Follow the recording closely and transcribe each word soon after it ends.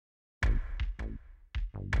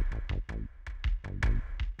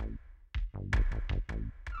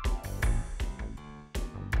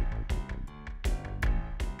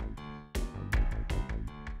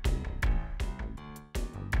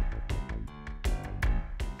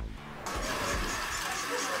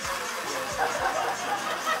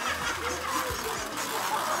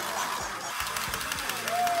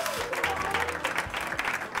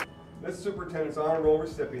This Superintendent's Honor Roll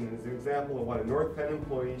recipient is an example of what a North Penn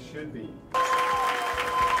employee should be.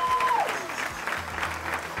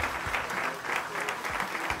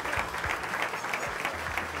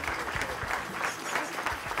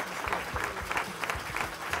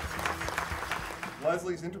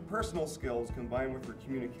 Lesley's interpersonal skills combined with her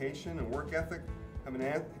communication and work ethic have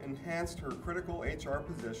enhanced her critical HR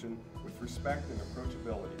position with respect and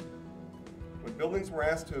approachability. When buildings were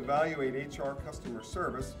asked to evaluate HR customer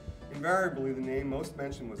service, invariably the name most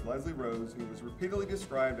mentioned was Lesley Rose, who was repeatedly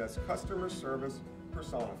described as customer service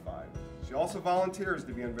personified. She also volunteers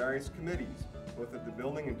to be on various committees, both at the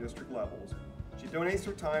building and district levels. She donates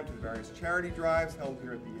her time to the various charity drives held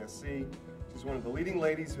here at the ESC. She's one of the leading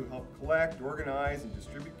ladies who help collect, organize, and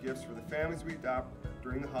distribute gifts for the families we adopt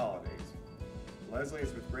during the holidays. Lesley,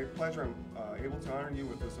 it's with great pleasure I'm able to honor you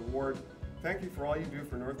with this award. Thank you for all you do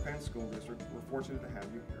for North Penn School District. We're fortunate to have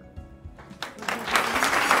you here.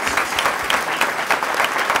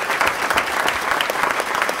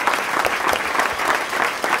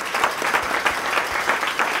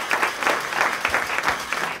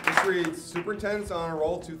 This reads, Superintendent's Honor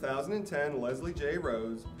Roll 2010, Lesley J.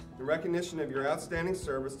 Rose, in recognition of your outstanding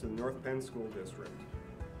service to the North Penn School District.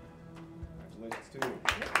 Congratulations to you.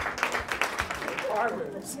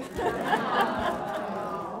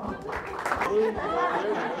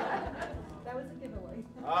 That was a giveaway.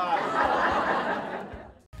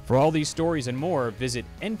 For all these stories and more, visit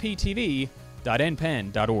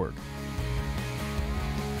nptv.npenn.org.